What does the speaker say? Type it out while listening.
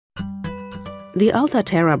The ALTA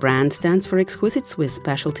TERRA brand stands for exquisite Swiss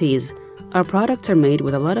specialties. Our products are made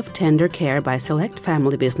with a lot of tender care by select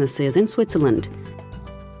family businesses in Switzerland.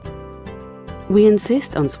 We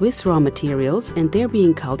insist on Swiss raw materials and they're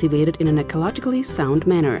being cultivated in an ecologically sound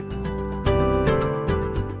manner.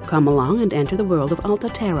 Come along and enter the world of ALTA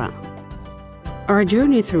TERRA. Our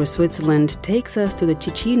journey through Switzerland takes us to the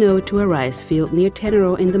Ticino to a rice field near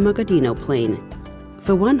Tenero in the Mogadino plain.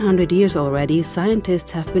 For 100 years already, scientists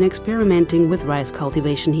have been experimenting with rice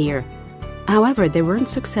cultivation here. However, they weren't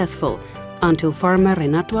successful until farmer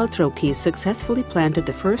Renato Altrocchi successfully planted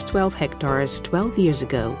the first 12 hectares 12 years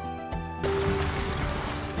ago.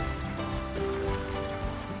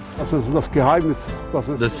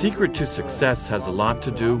 The secret to success has a lot to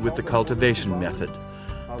do with the cultivation method.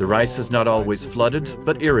 The rice is not always flooded,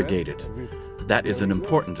 but irrigated. That is an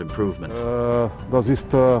important improvement. Das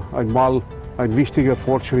ist einmal ein wichtiger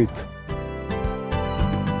Fortschritt.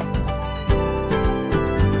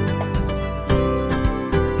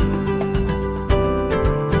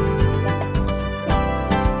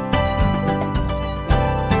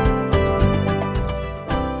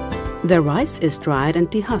 The rice is dried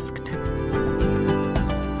and dehusked.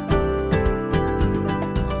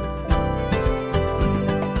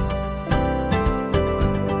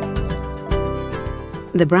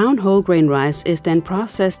 The brown whole grain rice is then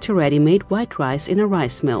processed to ready-made white rice in a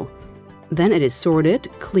rice mill. Then it is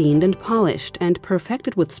sorted, cleaned and polished and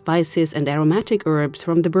perfected with spices and aromatic herbs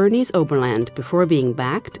from the Bernese Oberland before being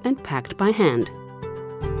bagged and packed by hand.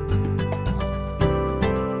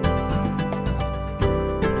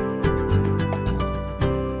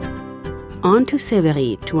 On to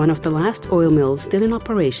Sévry, to one of the last oil mills still in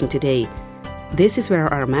operation today. This is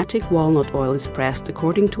where aromatic walnut oil is pressed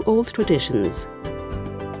according to old traditions.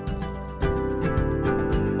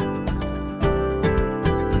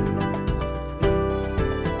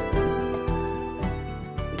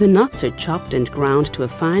 The nuts are chopped and ground to a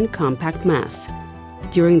fine, compact mass.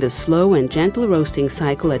 During the slow and gentle roasting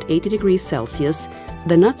cycle at 80 degrees Celsius,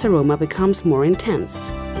 the nut's aroma becomes more intense.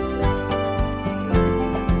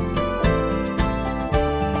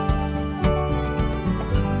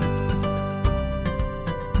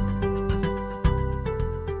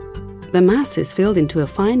 The mass is filled into a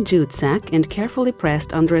fine jute sack and carefully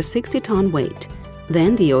pressed under a 60-ton weight.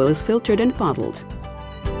 Then the oil is filtered and bottled.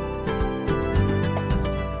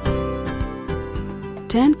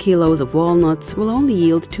 10 kilos of walnuts will only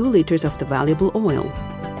yield 2 liters of the valuable oil.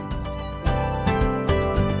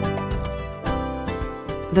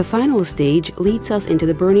 The final stage leads us into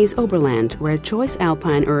the Bernese Oberland, where choice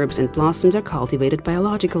alpine herbs and blossoms are cultivated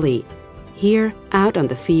biologically. Here, out on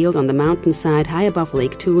the field on the mountainside high above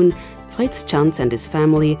Lake Thun, Fritz Chanz and his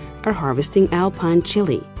family are harvesting alpine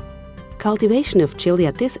chili. Cultivation of chili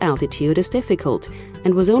at this altitude is difficult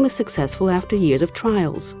and was only successful after years of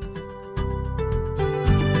trials.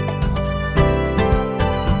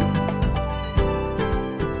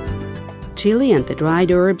 Chili and the dried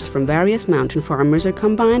herbs from various mountain farmers are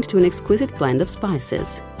combined to an exquisite blend of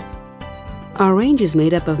spices. Our range is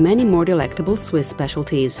made up of many more delectable Swiss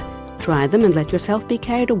specialties. Try them and let yourself be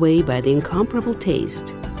carried away by the incomparable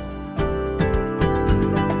taste.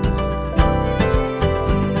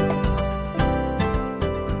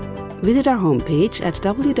 Visit our homepage at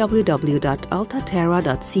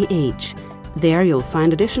www.altaterra.ch. There you'll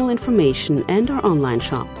find additional information and our online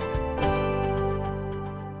shop.